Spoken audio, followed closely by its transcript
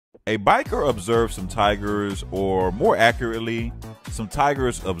A biker observed some tigers, or more accurately, some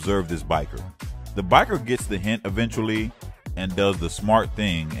tigers observed this biker. The biker gets the hint eventually and does the smart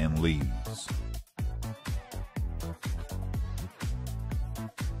thing and leaves.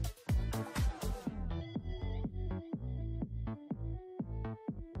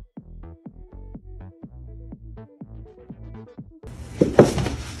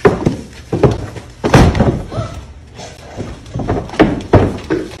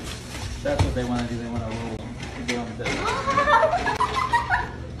 That's what they want to do. They want to roll and get on the bed.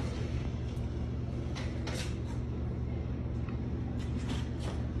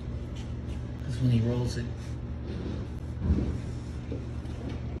 Because when he rolls it.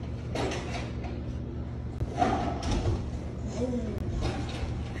 Are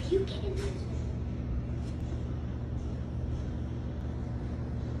you kidding me?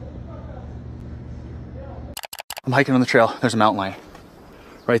 I'm hiking on the trail. There's a mountain lion.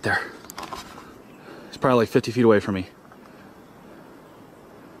 Right there. It's probably like 50 feet away from me.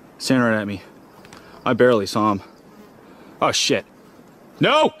 Staring right at me. I barely saw him. Oh shit.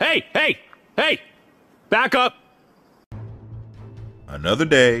 No! Hey! Hey! Hey! Back up! Another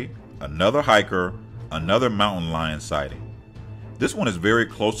day, another hiker, another mountain lion sighting. This one is very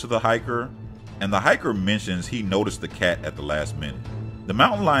close to the hiker, and the hiker mentions he noticed the cat at the last minute. The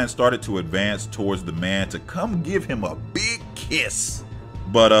mountain lion started to advance towards the man to come give him a big kiss.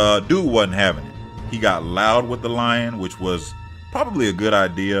 But dude wasn't having it. He got loud with the lion, which was probably a good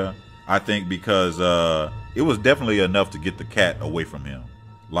idea, I think, because it was definitely enough to get the cat away from him.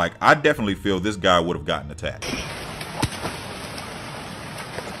 Like, I definitely feel this guy would have gotten attacked.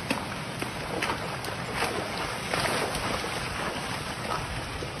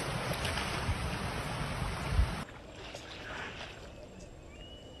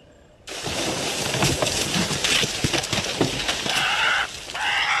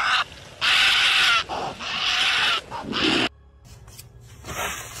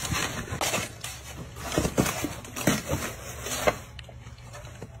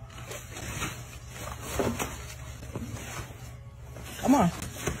 Come on.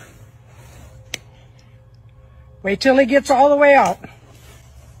 Wait till he gets all the way out.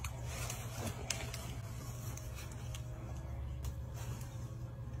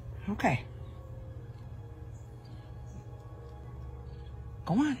 Okay.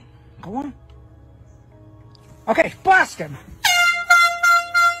 Go on. Go on. Okay, blast him.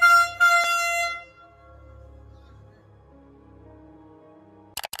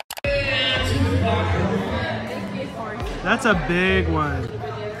 That's a big one.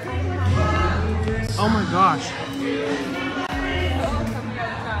 Oh my gosh. Is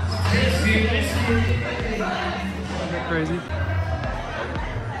that crazy?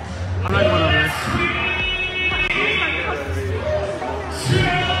 I'm not going over there.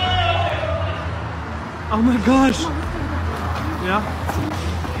 Oh my gosh. Yeah?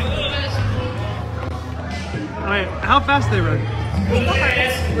 Wait, how fast do they run?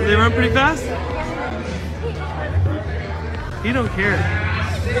 They run pretty fast? He don't care.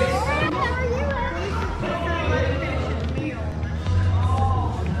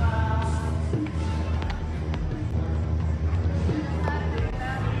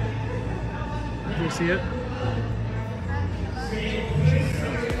 Do you see it?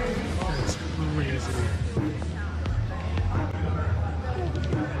 That's crazy.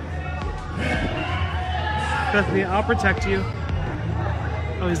 Bethany, I'll protect you.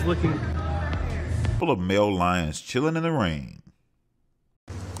 Oh, he's looking. Full of male lions chilling in the rain.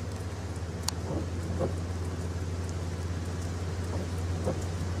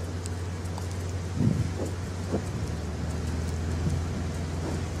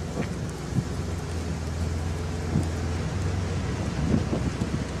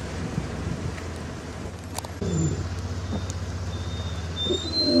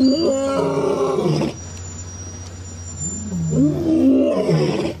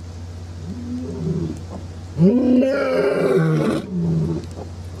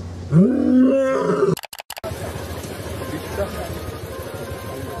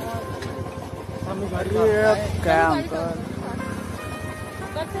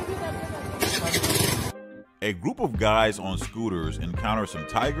 A group of guys on scooters encounter some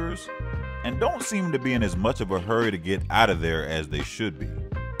tigers and don't seem to be in as much of a hurry to get out of there as they should be.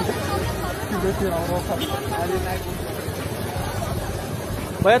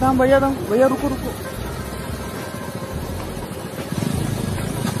 भैया रुको रुको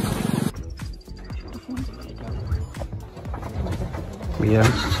भैया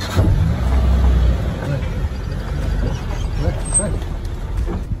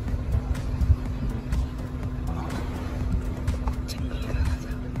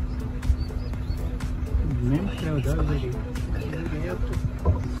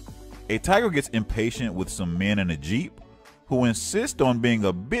A tiger gets impatient with some men in a Jeep who insist on being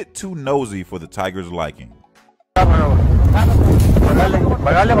a bit too nosy for the tiger's liking.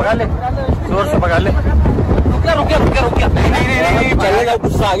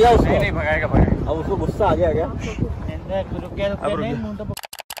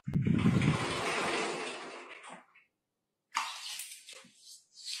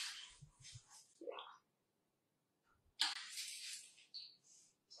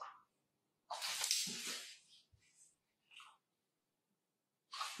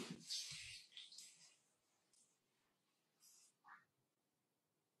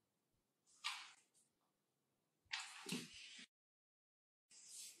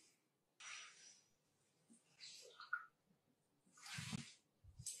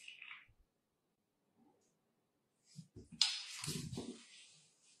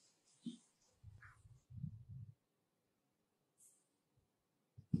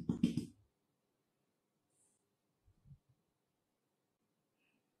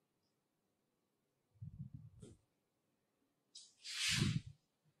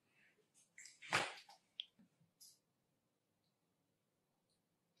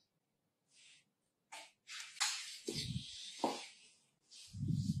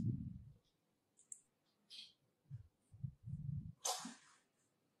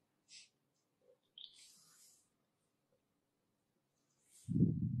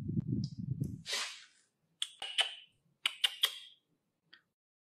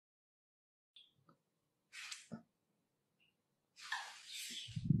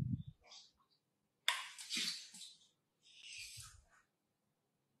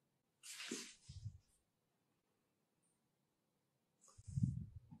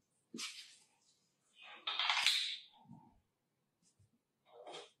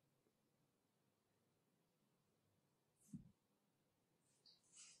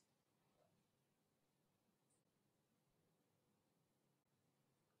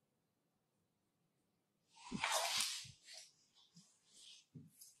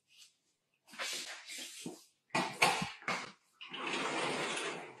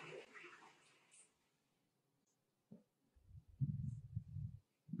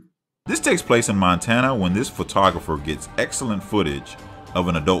 This takes place in Montana when this photographer gets excellent footage of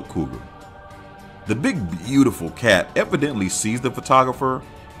an adult cougar. The big beautiful cat evidently sees the photographer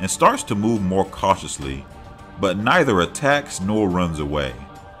and starts to move more cautiously, but neither attacks nor runs away.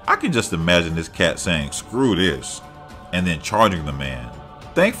 I can just imagine this cat saying, "Screw this," and then charging the man.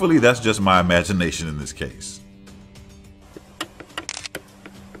 Thankfully, that's just my imagination in this case.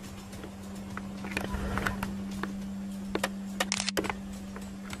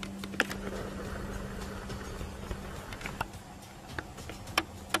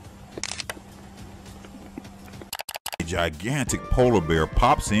 A gigantic polar bear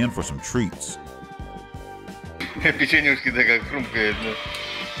pops in for some treats. Печенюшки такая хрумкает.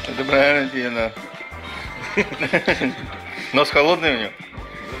 Это правильно тебе на. Нос холодный у него?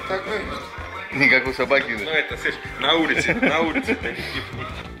 Такой. Не как у собаки. Ну это, слышь, на улице.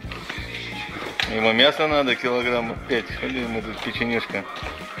 Ему мяса надо килограммов 5. Ходи, мы тут печенюшка.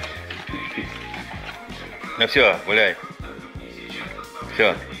 Ну все, гуляй.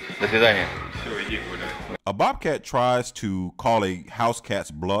 Все, до свидания. Все, иди гуляй. A bobcat tries to call a house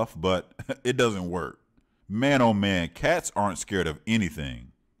cat's bluff, but it doesn't work. Man, oh man, cats aren't scared of anything.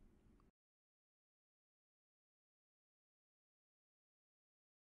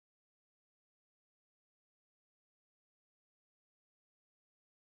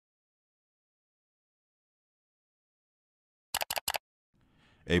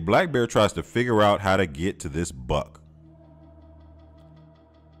 A black bear tries to figure out how to get to this buck.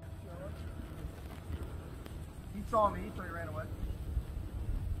 He saw me, so he ran away.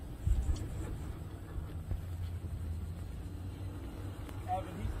 Evan,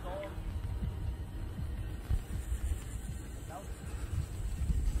 he saw me.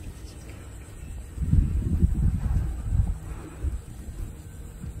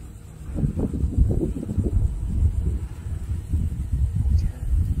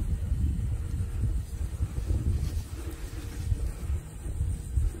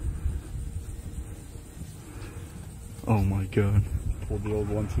 Oh my god. Pulled the old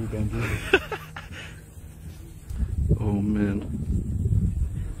 1-2 bamboo. Oh man.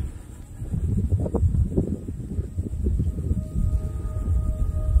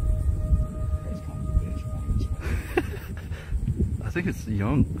 That's kind of a bitch. I think it's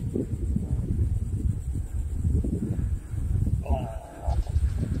young.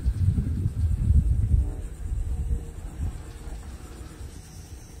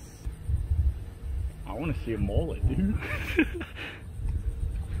 I want to see a mullet, dude.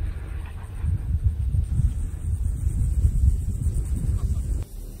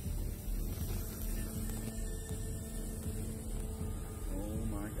 Oh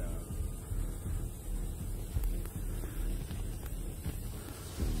my god.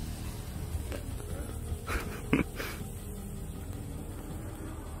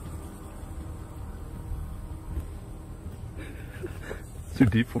 It's too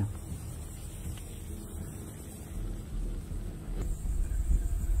deep for him.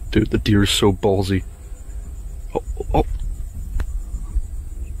 Dude, the deer is so ballsy. Oh, oh.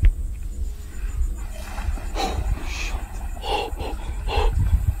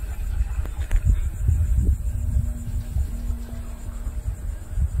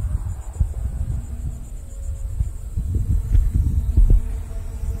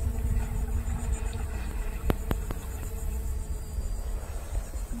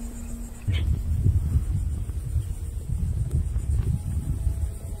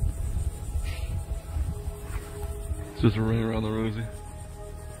 Just running around the Rosie.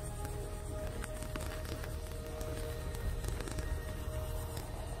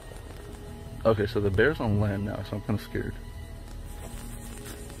 Okay, so the bear's on land now, so I'm kind of scared.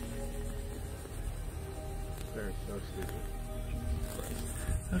 They're so stupid.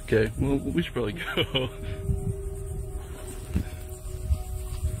 Okay, well, we should probably go.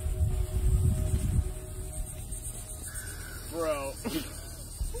 Bro.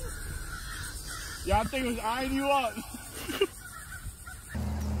 Y'all think it was eyeing you up?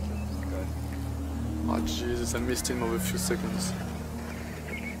 Oh Jesus, I missed him over a few seconds.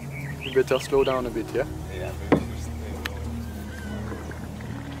 You better slow down a bit, yeah? Yeah,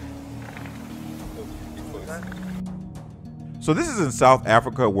 So this is in South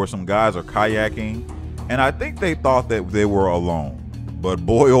Africa where some guys are kayaking, and I think they thought that they were alone. But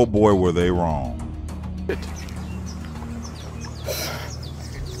boy, oh boy, were they wrong.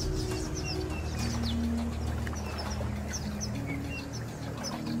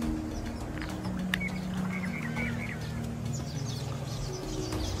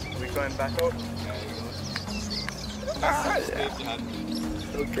 Going back up.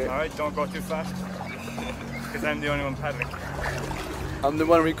 Okay. Alright, don't go too fast. Because I'm the only one paddling. I'm the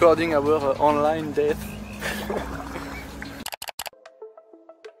one recording our online date.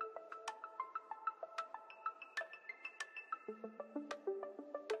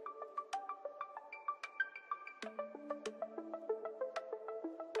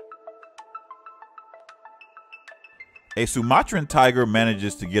 A Sumatran tiger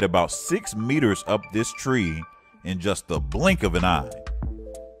manages to get about 6 meters up this tree in just the blink of an eye.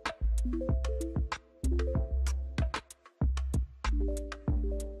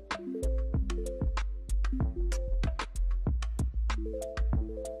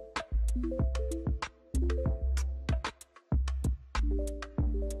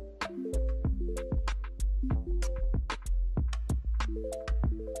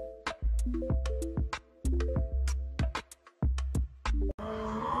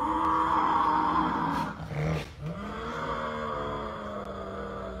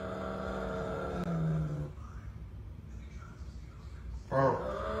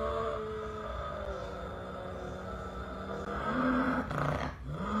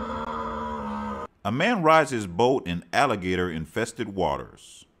 A man rides his boat in alligator-infested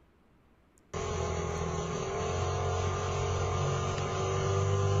waters.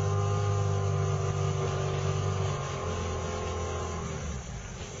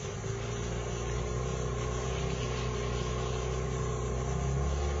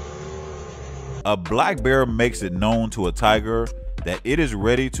 A black bear makes it known to a tiger that it is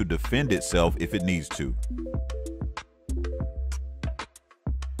ready to defend itself if it needs to.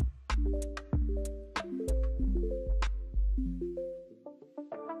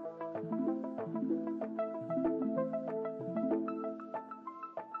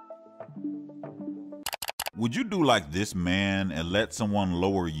 Would you do like this man and let someone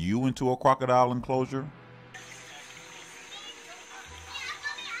lower you into a crocodile enclosure?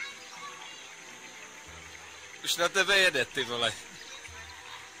 Už na tebe jede, ty vole.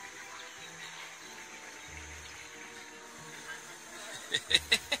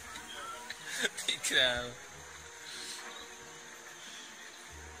 Ty krávo.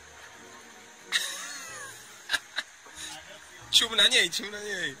 Čum na něj, čum na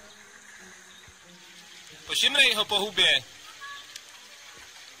něj. Pošimrej ho po hubě.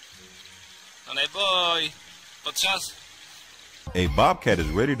 No neboj, potřas. A bobcat is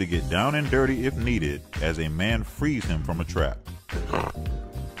ready to get down and dirty if needed as a man frees him from a trap.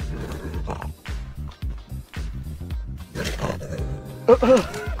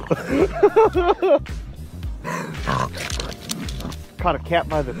 Caught a cat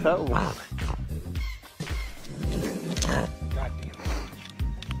by the toe. God damn it.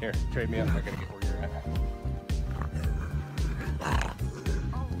 Here, trade me up. I gotta get where you're at.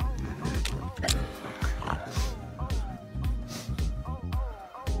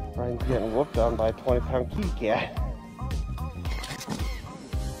 Ryan's getting whooped on by a 20-pound kitty cat.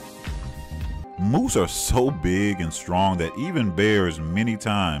 Moose are so big and strong that even bears many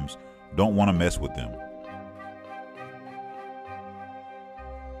times don't want to mess with them.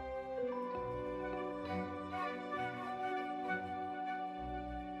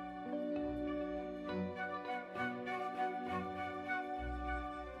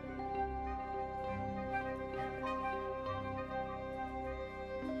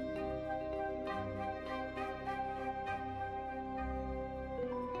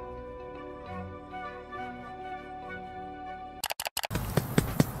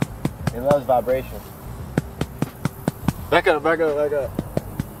 It loves vibration. Back up, back up, back up.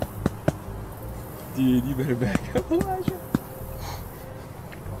 Dude, you better back up, Elijah.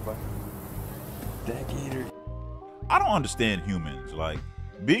 That gator. I don't understand humans. Like,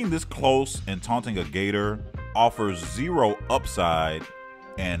 being this close and taunting a gator offers zero upside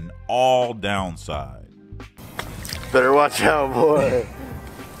and all downside. Better watch out, boy.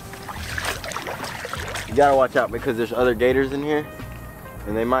 You gotta watch out because there's other gators in here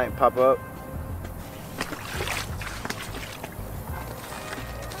and they might pop up.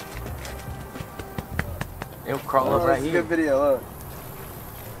 He'll crawl up right here. Good video, look.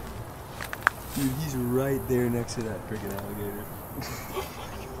 Dude, he's right there next to that freaking alligator.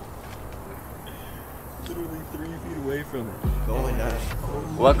 Literally 3 feet away from it. Going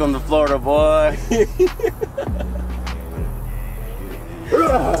down. Welcome to Florida, boy.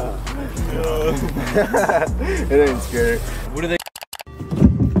 It ain't scary. What are they?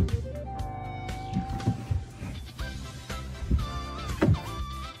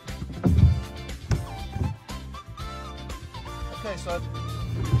 Okay, so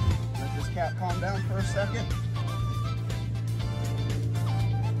let this cat calm down for a second.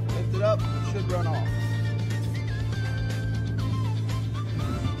 Lift it up, it should run off.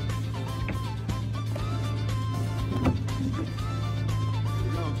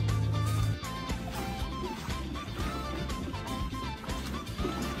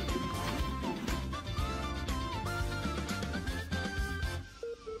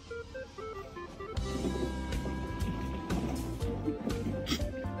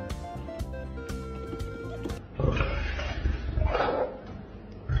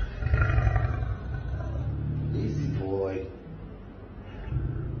 Easy boy.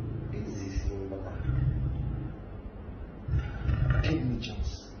 Easy Simba. Give me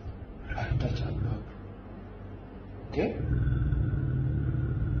chance. I touch a dog. Okay?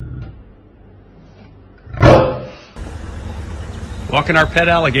 Walking our pet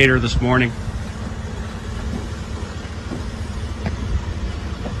alligator this morning.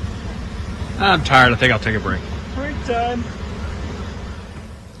 I'm tired. I think I'll take a break. Break time.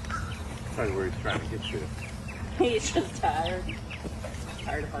 Probably where he's trying to get you. He's just tired.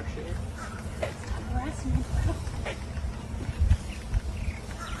 Tired of our shit.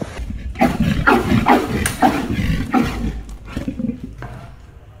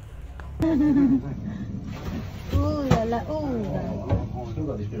 Ooh la la, ooh la la. Still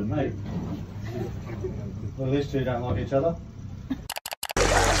got this bit of meat. Well, these two don't like each other.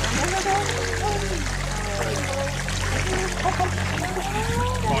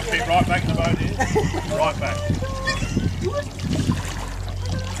 Right, keep right back to the boat here. Right back.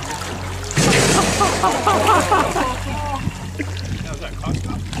 How's that cock?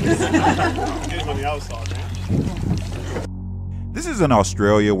 Get him on the other side now. This is in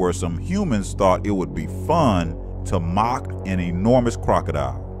Australia where some humans thought it would be fun to mock an enormous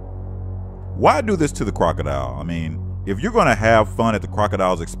crocodile. Why do this to the crocodile? I mean, if you're going to have fun at the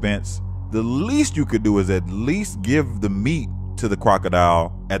crocodile's expense, the least you could do is at least give the meat to the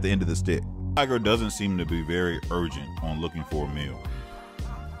crocodile at the end of the stick. The tiger doesn't seem to be very urgent on looking for a meal.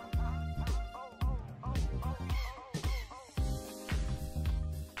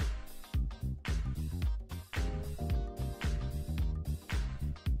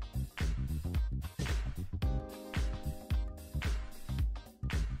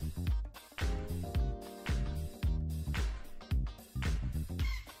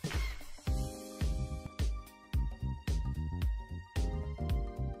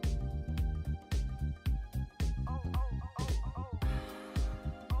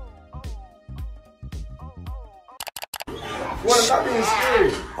 What, stop being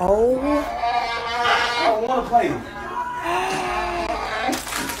scary. Oh. I don't want to play.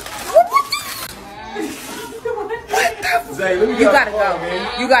 You gotta go.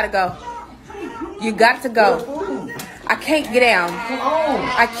 You gotta go. You got to go. I can't get down.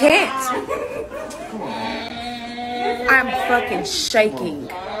 I can't. I'm fucking shaking.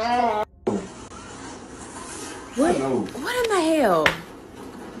 What in the hell?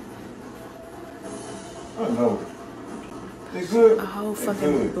 I don't know. They good? A whole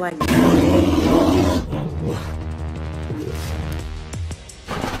fucking black.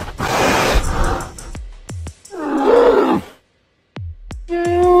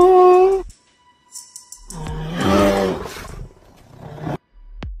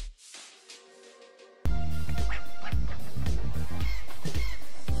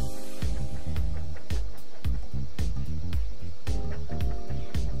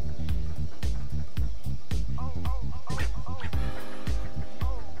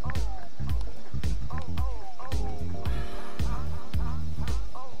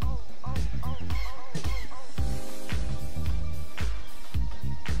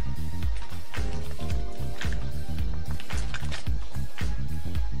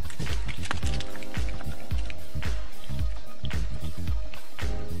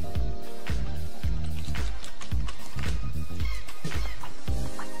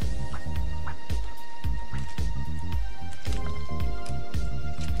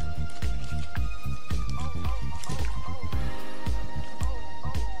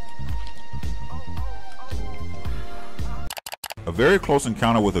 A very close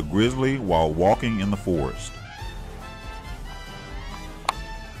encounter with a grizzly while walking in the forest.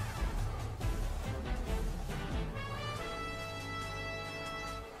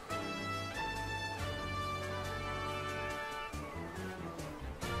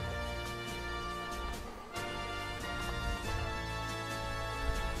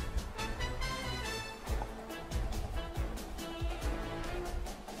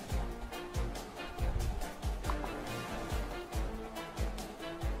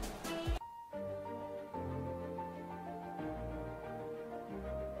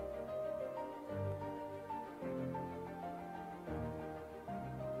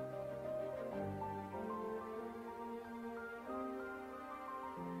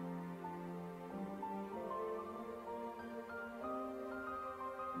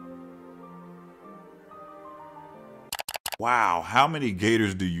 Wow, how many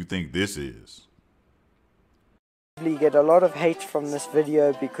gators do you think this is? We get a lot of hate from this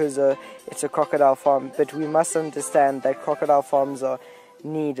video because it's a crocodile farm, but we must understand that crocodile farms are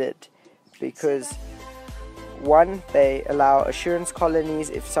needed because, one, they allow assurance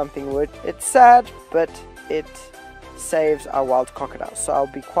colonies if something would. It's sad, but it saves our wild crocodiles. So I'll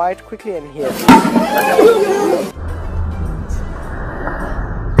be quiet quickly and hear.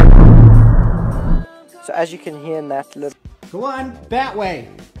 So as you can hear in that little... Go on, that way.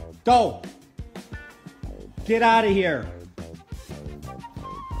 Go. Get out of here.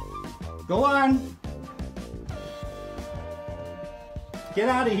 Go on. Get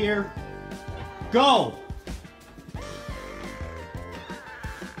out of here. Go.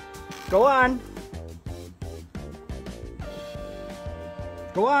 Go on.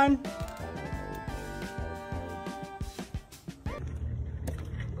 Go on.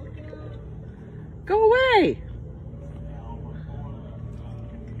 Go away.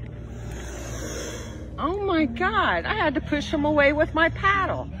 Oh my God, I had to push him away with my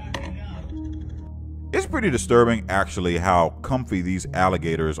paddle. It's pretty disturbing actually how comfy these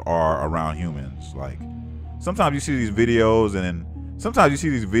alligators are around humans. Like, sometimes you see these videos and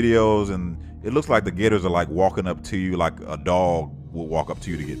it looks like the gators are like walking up to you like a dog will walk up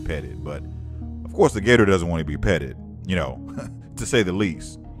to you to get petted. But of course the gator doesn't want to be petted, you know, to say the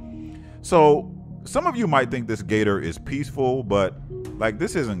least. So some of you might think this gator is peaceful, but like,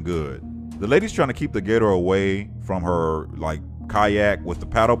 this isn't good. The lady's trying to keep the gator away from her like kayak with the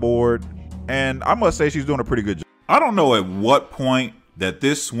paddleboard, and I must say she's doing a pretty good job. I don't know at what point that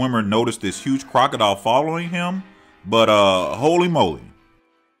this swimmer noticed this huge crocodile following him, but holy moly.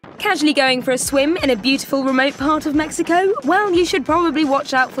 Casually going for a swim in a beautiful remote part of Mexico? Well, you should probably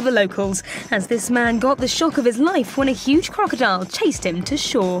watch out for the locals, as this man got the shock of his life when a huge crocodile chased him to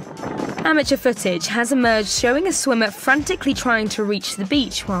shore. Amateur footage has emerged showing a swimmer frantically trying to reach the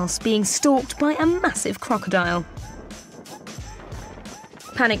beach whilst being stalked by a massive crocodile.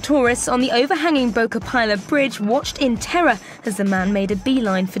 Panicked tourists on the overhanging Boca Pila Bridge watched in terror as the man made a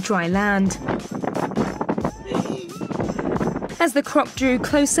beeline for dry land. As the croc drew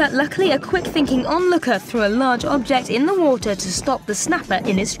closer, luckily a quick-thinking onlooker threw a large object in the water to stop the snapper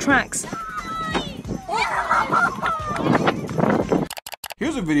in his tracks.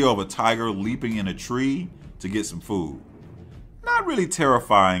 Here's a video of a tiger leaping in a tree to get some food. Not really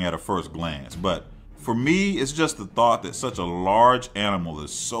terrifying at a first glance, but For me, it's just the thought that such a large animal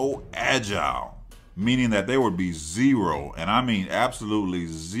is so agile, meaning that there would be zero, and I mean absolutely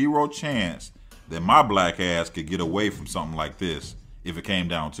zero chance that my black ass could get away from something like this if it came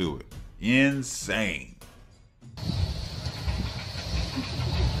down to it. Insane.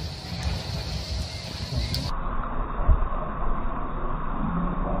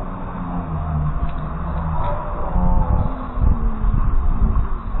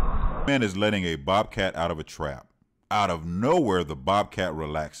 Man is letting a bobcat out of a trap. Out of nowhere, the bobcat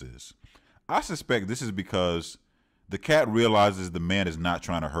relaxes. I suspect this is because the cat realizes the man is not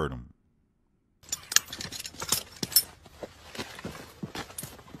trying to hurt him.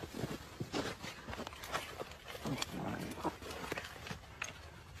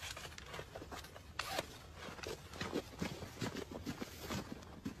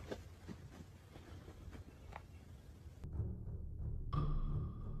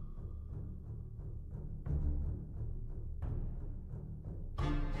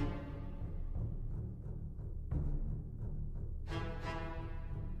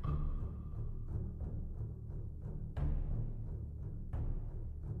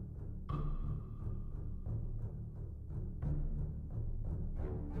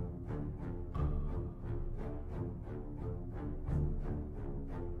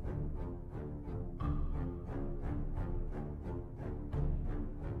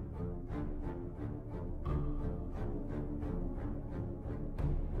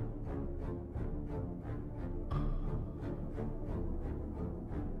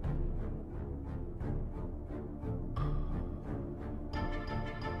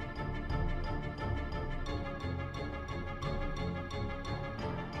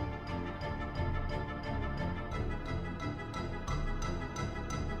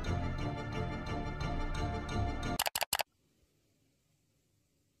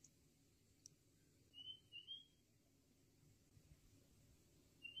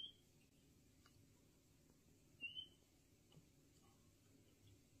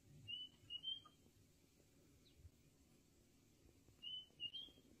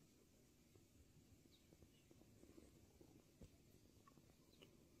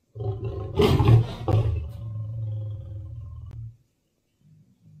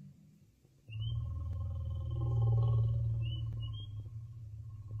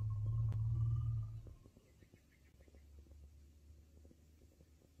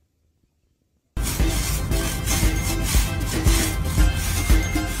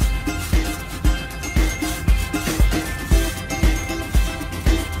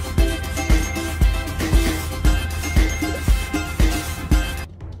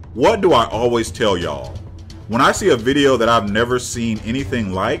 What do I always tell y'all? When I see a video that I've never seen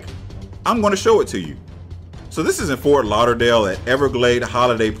anything like, I'm going to show it to you. So this is in Fort Lauderdale at Everglade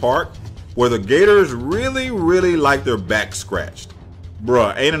Holiday Park, where the gators really like their back scratched.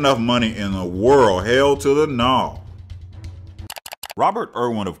 Bruh, ain't enough money in the world, hell to the no. Robert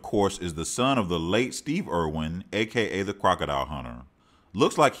Irwin, of course, is the son of the late Steve Irwin, aka the Crocodile Hunter.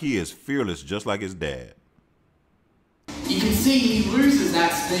 Looks like he is fearless just like his dad. You can see he loses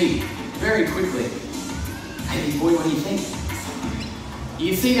that speed very quickly. Hey boy, what do you think?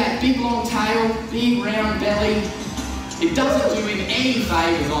 You see that big long tail, big round belly? It doesn't do him any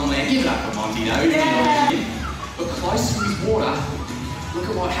favours on there. Give it up for Monty though. Yeah. But close to his water, look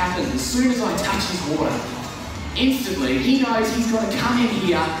at what happens. As soon as I touch his water, instantly he knows he's got to come in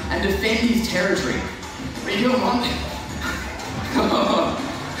here and defend his territory. But you don't want that.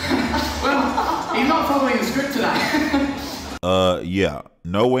 Well, he's not following the script today. Yeah.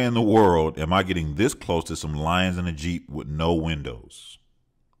 No way in the world am I getting this close to some lions in a Jeep with no windows.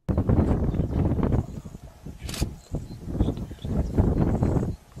 Let's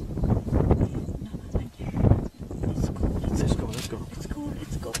go.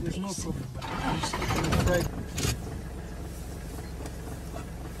 There's no problem. I'm afraid.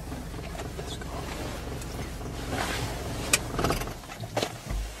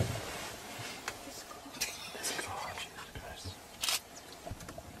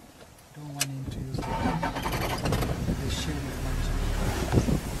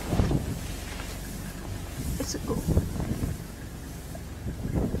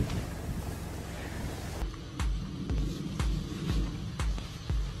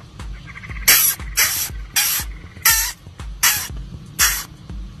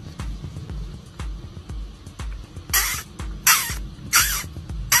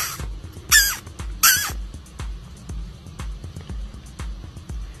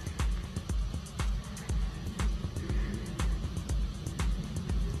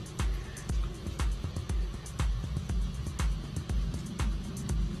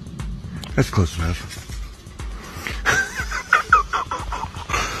 That's close enough.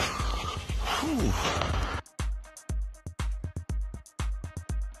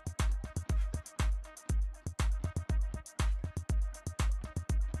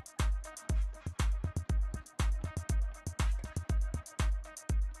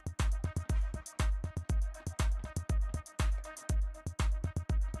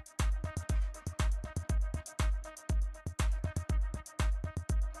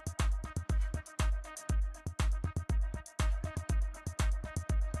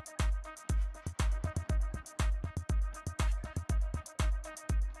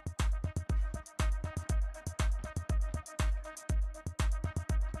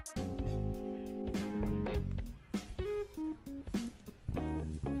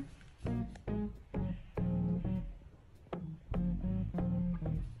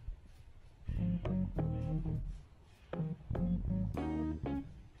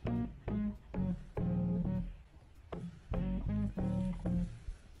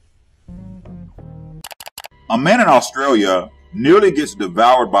 A man in Australia nearly gets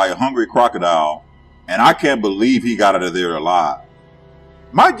devoured by a hungry crocodile, and I can't believe he got out of there alive.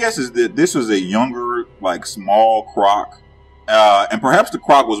 My guess is that this was a younger, small croc, and perhaps the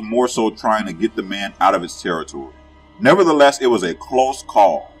croc was more so trying to get the man out of its territory. Nevertheless, it was a close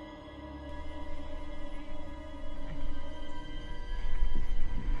call.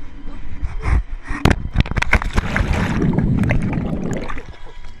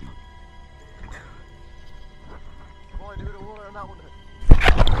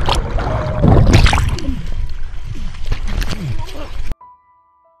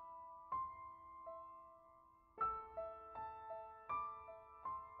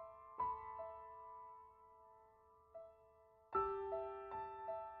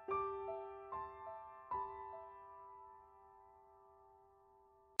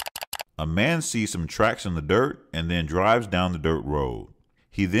 A man sees some tracks in the dirt and then drives down the dirt road.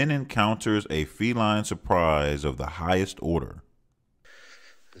 He then encounters a feline surprise of the highest order.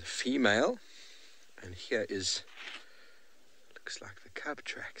 The female, and here is, looks like the cub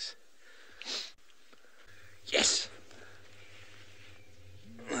tracks. Yes!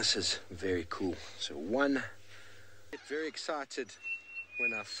 This is very cool. So one, I get very excited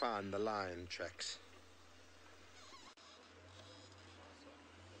when I find the lion tracks.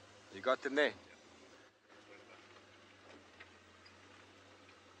 You got them there?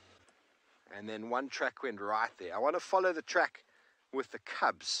 And then one track went right there. I want to follow the track with the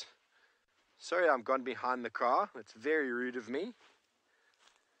cubs. Sorry, I'm gone behind the car. That's very rude of me.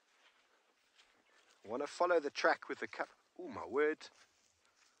 I want to follow the track with the cub. Oh, my word.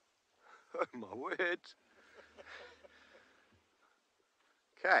 Oh, my word.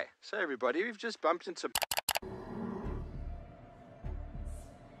 Okay, so everybody, we've just bumped into...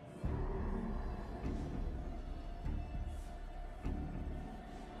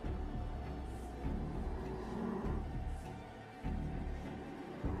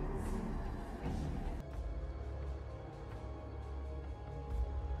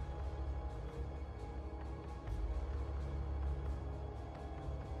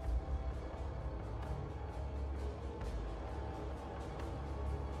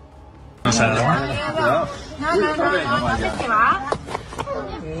 Es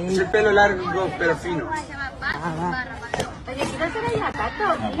el pelo largo pero fino.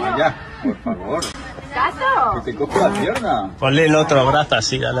 Vaya, por favor. ¡Cato! Que te cojo la pierna. Ponle el otro brazo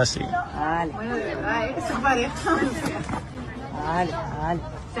así, dale así. Vale. Bueno, de verdad, eso parece. Vale, vale.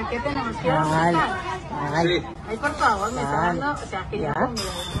 O sea, ¿qué tenemos que hacer? Vale, vale. Ay, por favor, me está dando... O sea, que ya conmigo.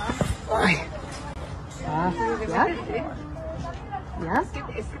 Ay. ¿Ya?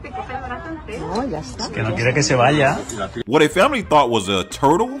 Que no quiere que se vaya. What a family thought was a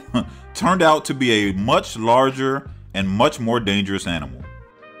turtle turned out to be a much larger and much more dangerous animal.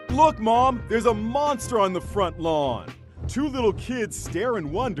 Look, Mom, there's a monster on the front lawn. Two little kids stare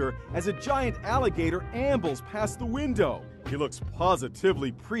in wonder as a giant alligator ambles past the window. He looks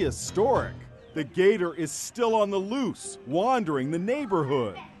positively prehistoric. The gator is still on the loose, wandering the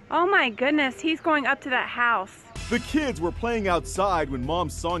neighborhood. Oh my goodness, he's going up to that house. The kids were playing outside when Mom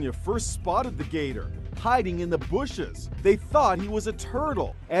Sonia first spotted the gator, hiding in the bushes. They thought he was a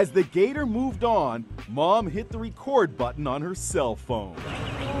turtle. As the gator moved on, Mom hit the record button on her cell phone.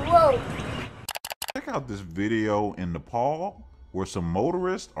 Whoa! Check out this video in Nepal where some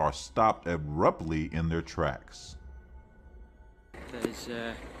motorists are stopped abruptly in their tracks. There's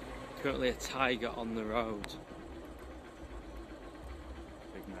currently a tiger on the road.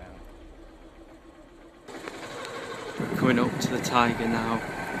 We're going up to the tiger now.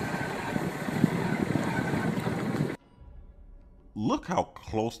 Look how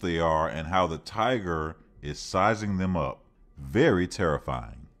close they are and how the tiger is sizing them up. Very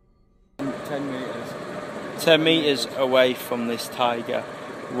terrifying. 10 meters. 10 meters away from this tiger.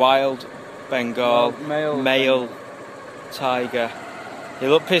 Wild Bengal male tiger. He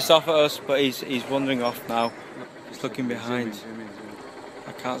looked pissed off at us, but he's wandering off now. He's looking behind.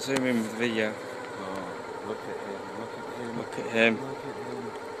 I can't zoom in with the video. Look at him.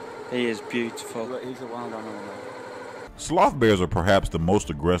 He is beautiful. He's a wild animal. Sloth bears are perhaps the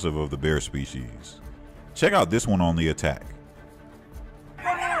most aggressive of the bear species. Check out this one on the attack.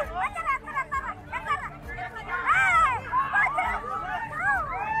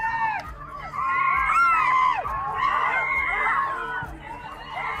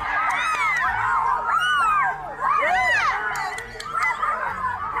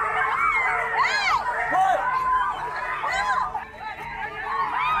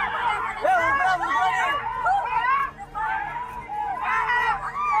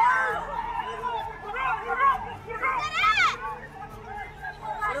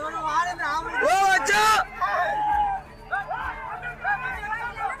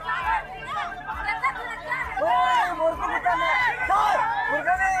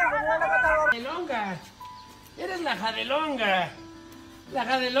 Eres la jadelonga. La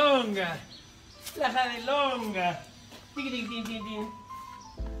jadelonga. La jadelonga. Ting, ting, ting, ting, ting.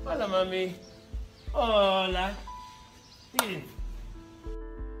 Hola, mami. Hola. Ting.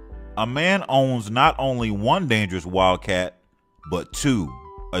 A man owns not only one dangerous wildcat, but two,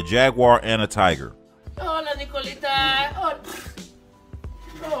 a jaguar and a tiger. Hola, Nicolita. Hola.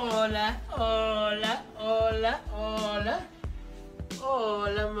 Hola, hola, hola, hola.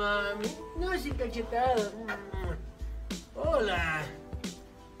 Hola, mami. No, sin cachetadas. Hola.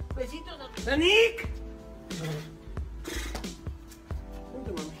 Besitos a... ¡Danik!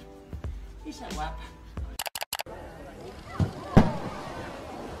 Vente, mami. Esa guapa.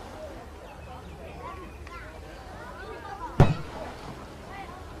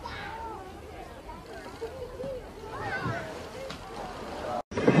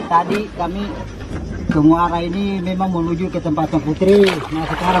 Tadi kami ke muara ini memang menuju ke tempatnya Putri. Nah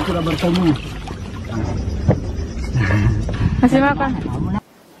sekarang sudah bertemu. Masih makan?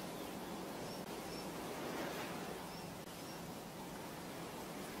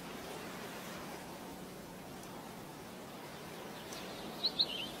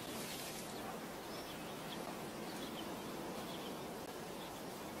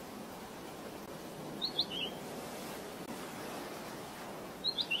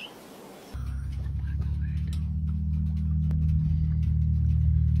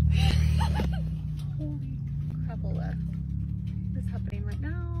 What's happening right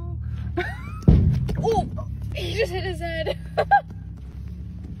now? Oh, he just hit his head.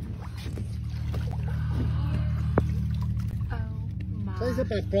 So it's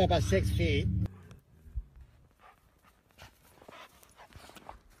about 6 feet.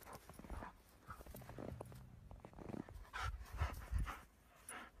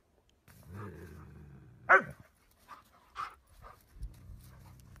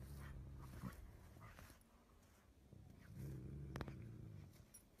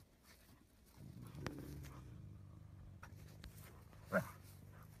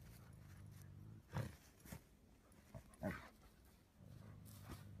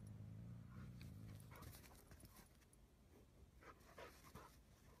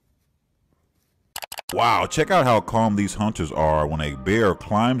 Wow, check out how calm these hunters are when a bear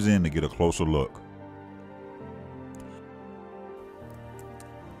climbs in to get a closer look.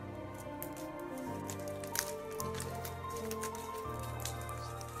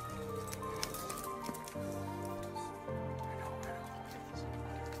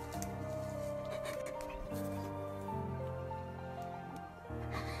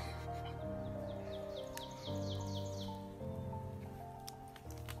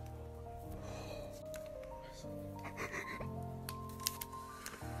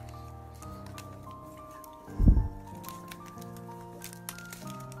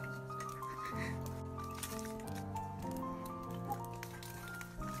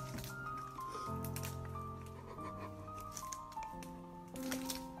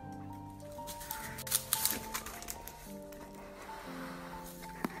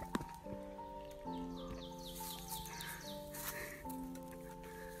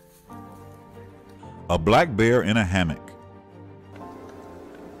 A black bear in a hammock.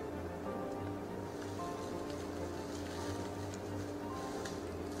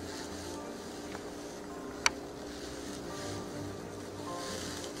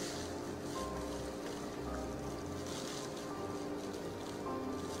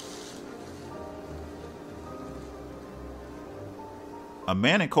 A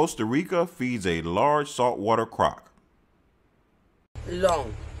man in Costa Rica feeds a large saltwater croc.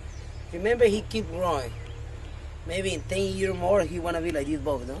 Long. Remember, he keep growing. Maybe in 10 years more, he wanna be like this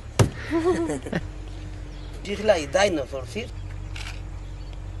Bob, no? Just like dinosaur, see?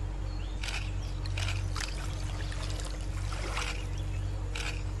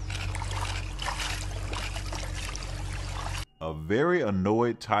 A very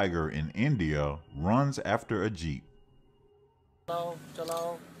annoyed tiger in India runs after a jeep. Chalo,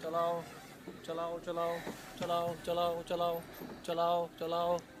 chalo, chalo, chalo, chalo, chalo, chalo, chalo, chalo,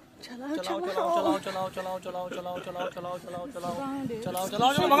 chalo.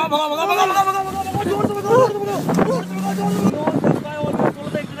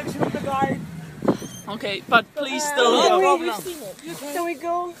 Okay, but please still No go. problem. Can we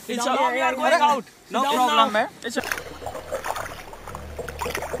go? It's we are going out. No problem, man. It's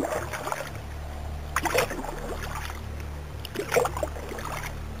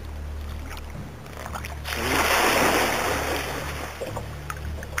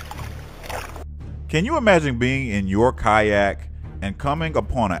Can you imagine being in your kayak and coming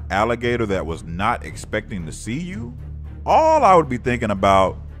upon an alligator that was not expecting to see you? All I would be thinking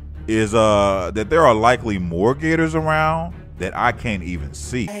about is that there are likely more gators around that I can't even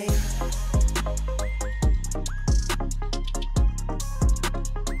see.